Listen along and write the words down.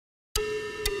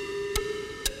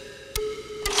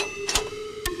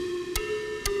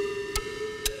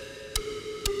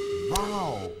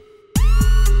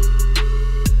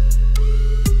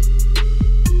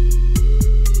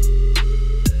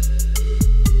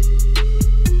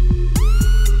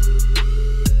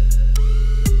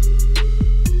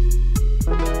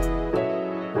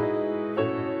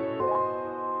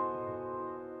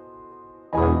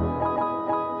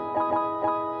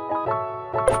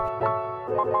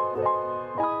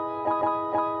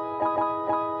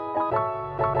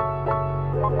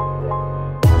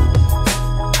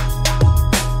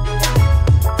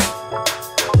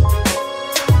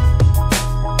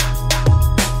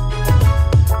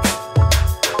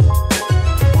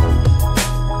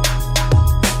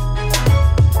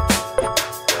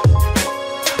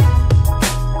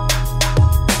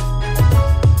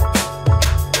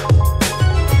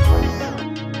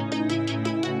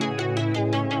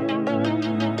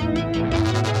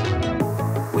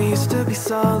used to be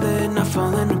solid, not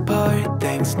falling apart.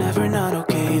 Things never not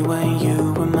okay when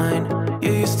you were mine.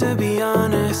 You used to be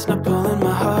honest, not pulling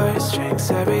my heartstrings.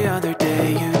 Every other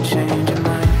day you change your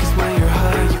mind. Cause when you're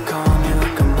high you call me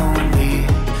like I'm lonely.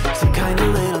 Some kind of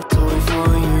little toy for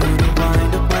you to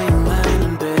wind up when you land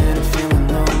in bed and feeling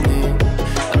lonely.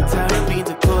 I'm tired of being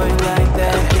deployed like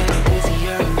that. Getting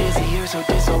busier and busier, so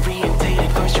disorientated.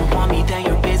 First you want me, then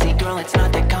you're busy. Girl, it's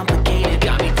not that complicated.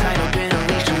 Got me tied up in a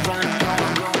leash and running,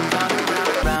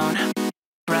 round,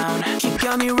 round. You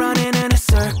got me running in a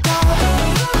circle.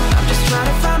 I'm just trying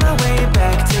to find my way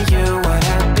back to you. What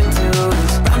happened to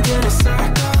us? Round in a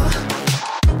circle.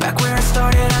 Back where I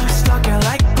started, I'm stuck here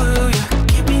like glue. You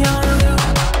keep me on a loop.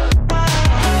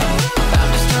 I'm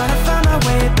just trying to find my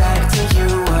way back to you.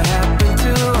 What happened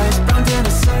to us? Round in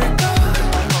a circle.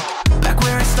 Back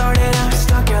where I started, I'm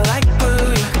stuck here like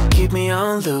glue. You keep me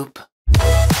on loop.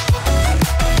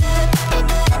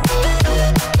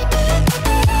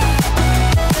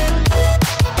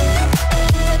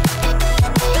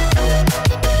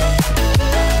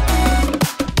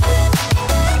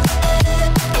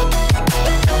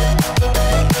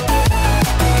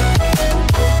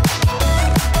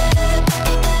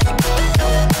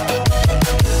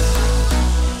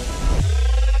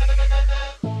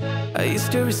 I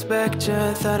used to respect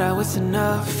you, thought I was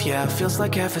enough. Yeah, feels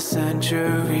like half a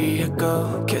century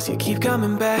ago. Guess you keep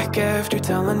coming back after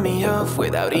telling me off,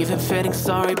 without even fitting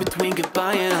sorry between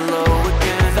goodbye and hello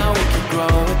again. Thought we could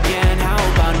grow again, how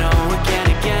about no again,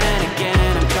 again and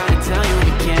again. I'm trying to tell you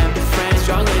we can't be friends,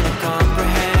 struggling to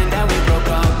comprehend that we broke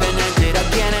up and ended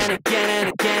again and again and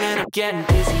again. And I'm getting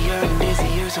busier and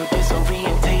busier, so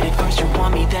disorientated. First you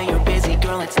want me, then you're busy.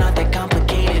 Girl, it's not that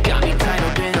complicated. Got me tied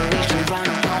up in a leash and running.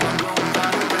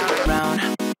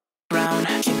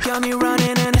 You got me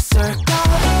running in a circle.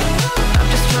 I'm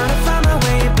just trying to find my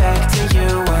way back to you.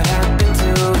 What happened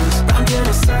to us? Round in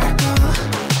a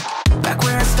circle. Back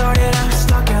where I started, I'm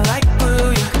stuck here like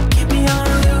glue. You keep me on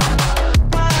a loop.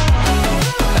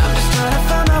 I'm just trying to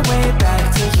find my way back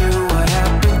to you. What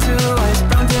happened to us?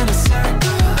 Round in a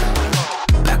circle.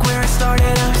 Back where I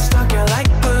started, I'm stuck here like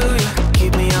glue. You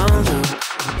keep me on loop.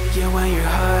 Yeah, when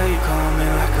you're high, you call me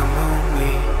like I'm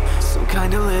lonely. Some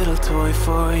kind of little toy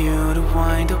for you to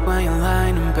wind up when you're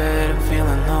lying in bed and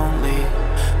feeling lonely.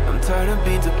 I'm tired of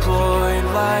being deployed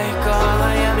like all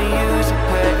I am to use a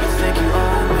pet. You think you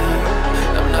own me?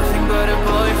 I'm nothing but a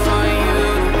boy for you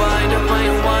to wind up when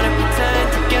you wanna pretend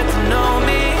to get to know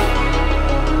me.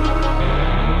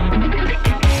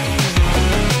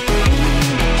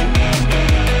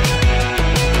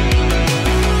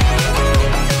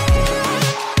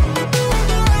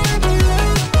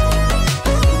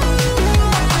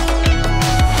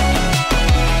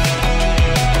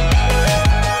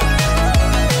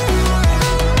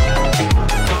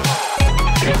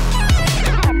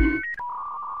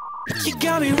 You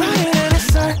got me running in a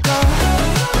circle.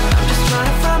 I'm just trying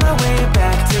to find my way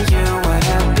back to you. What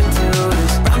happened to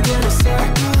us? Round in a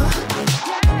circle.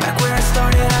 Back where I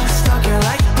started, I'm stuck here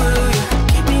like glue. You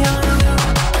keep me on a loop.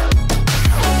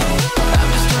 I'm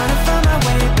just trying to find my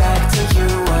way back to you.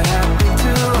 What happened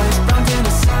to us? Round in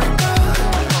a circle.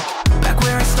 Back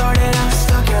where I started, I'm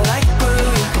stuck here like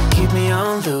glue. You keep me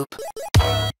on loop.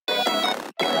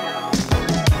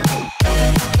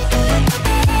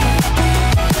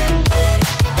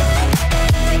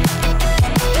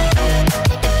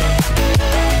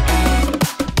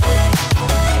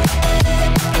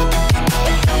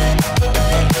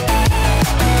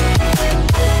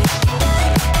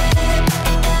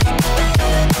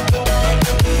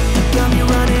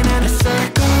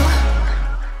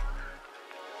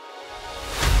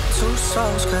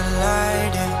 Souls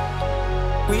colliding.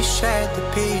 We shared the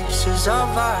pieces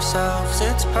of ourselves.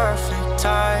 It's perfect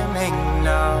timing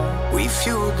now. We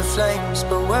fueled the flames,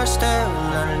 but we're still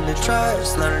learning to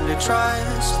trust, learning to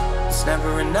trust. It's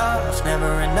never enough,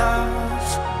 never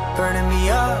enough. Burning me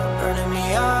up, burning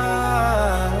me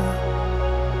up.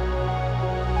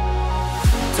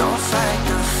 Don't fight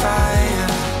the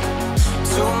fire.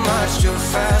 Too much, too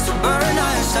fast to burn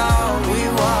us out. We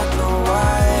walk the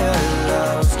wire,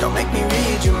 love. Don't make me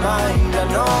read your mind, I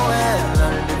know it.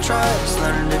 Learning to trust,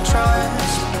 learning to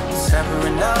trust. It's never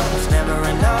enough, never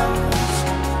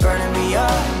enough. Burning me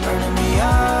up, burning me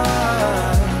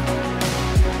up.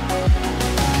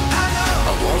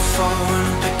 I won't fall when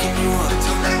I'm picking you up.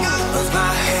 With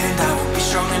my hand, I will be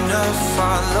strong enough.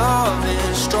 Our love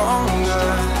is stronger,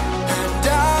 and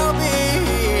I'll be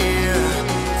here.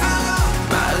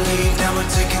 My lead, now we're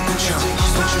taking the jump.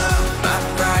 My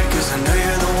pride, cause I know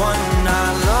you're the one.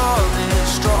 Our love is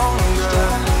stronger.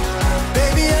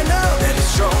 Baby, I know that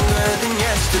it's stronger than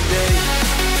yesterday.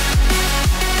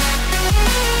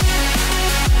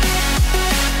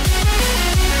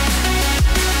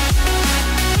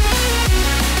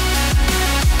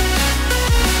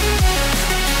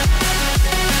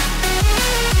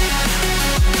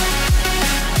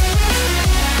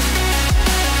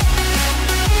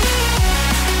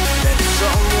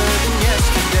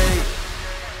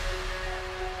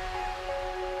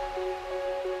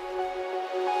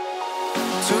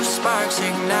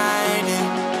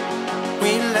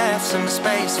 left some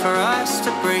space for us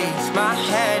to breathe. My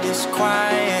head is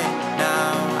quiet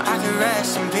now, I can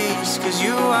rest in peace, cause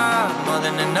you are more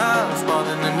than enough, more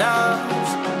than enough.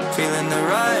 Feeling the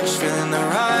rush, feeling the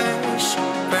rush,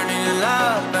 burning in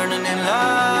love, burning in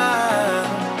love.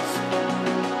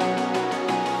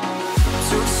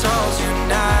 Two souls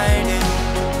united,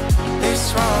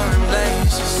 this roaring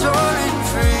blaze is soaring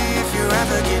free. If you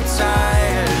ever get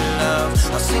tired, love,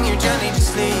 I'll sing you gently to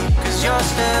sleep, cause you're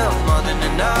still more than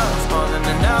enough, more than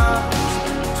enough.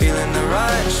 Feeling the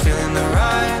rush, feeling the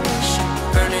rush,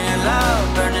 burning in love,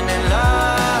 burning in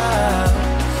love.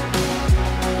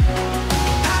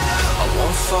 I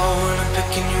won't fall when I'm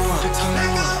picking you up.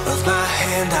 With my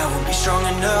hand I won't be strong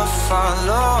enough. Our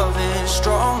love is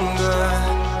stronger,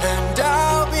 and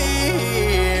I'll be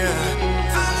here.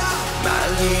 My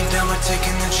lead, now we're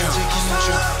taking the jump.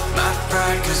 My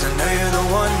pride, cause I know you're the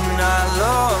one. Our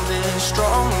love is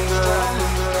stronger,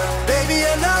 baby,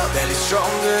 I know that it's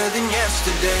stronger than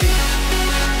yesterday.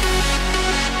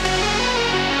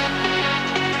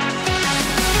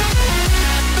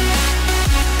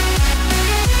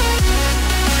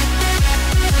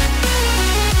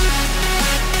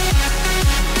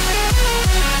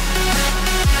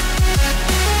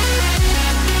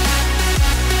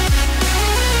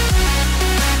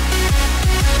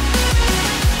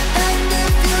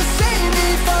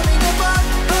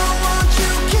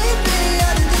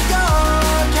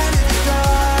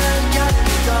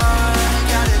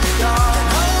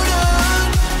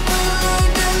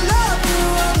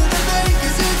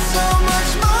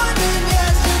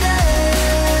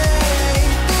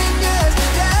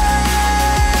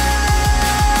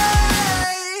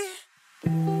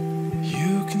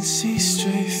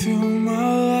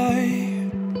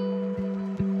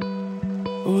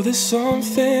 There's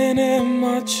something in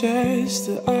my chest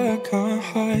that I can't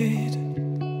hide.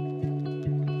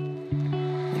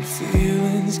 When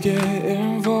feelings get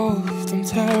involved, I'm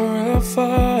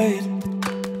terrified.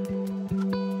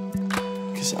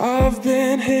 Cause I've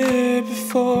been here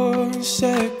before and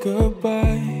said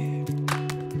goodbye.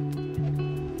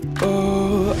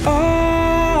 Oh,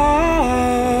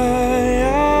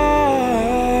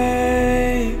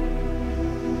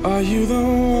 are you the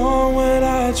one when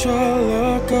I try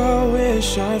look, I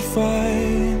wish I'd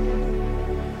find?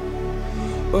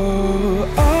 Oh,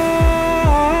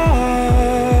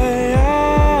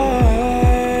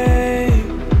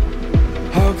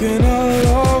 how can I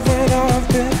love when I've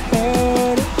been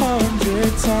hurt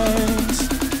 100 times?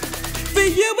 For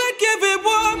you I'd give it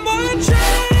one more try.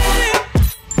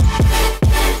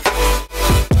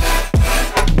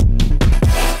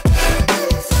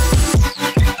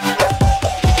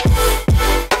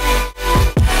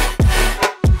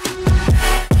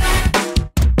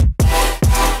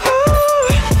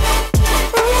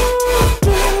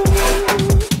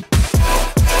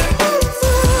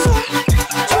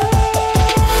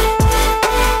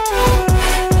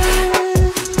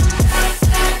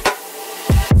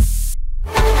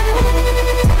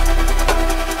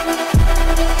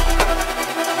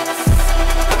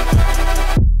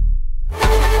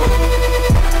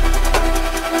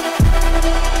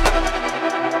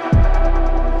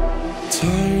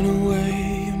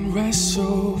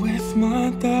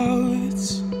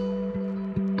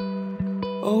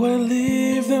 Oh, I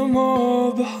leave them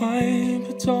all behind,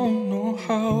 but don't know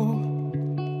how.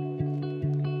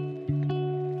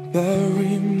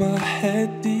 Bury my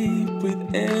head deep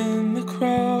within the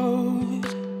crowd,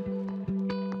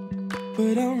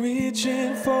 but I'm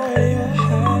reaching for your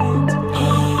hand.